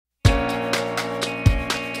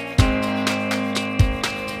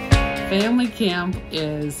Family camp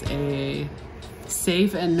is a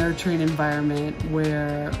safe and nurturing environment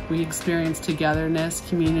where we experience togetherness,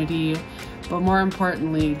 community, but more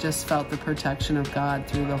importantly, just felt the protection of God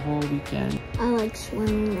through the whole weekend. I like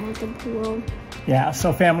swimming at the pool. Yeah,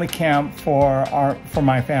 so family camp for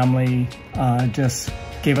my family just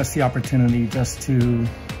gave us the opportunity just to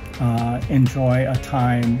enjoy a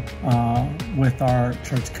time with our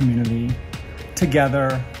church community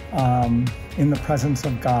together in the presence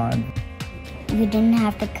of God. We didn't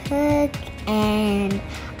have to cook, and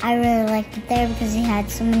I really liked it there because he had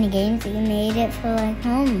so many games that you made it feel like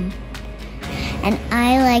home. And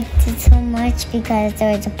I liked it so much because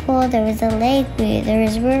there was a pool, there was a lake, there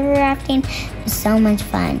was river rafting. It was so much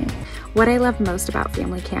fun. What I loved most about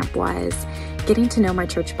family camp was getting to know my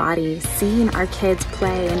church body, seeing our kids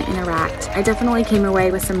play and interact. I definitely came away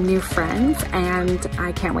with some new friends, and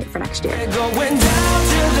I can't wait for next year. Going down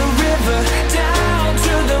to the river, down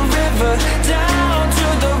to the river, down to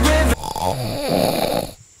the river.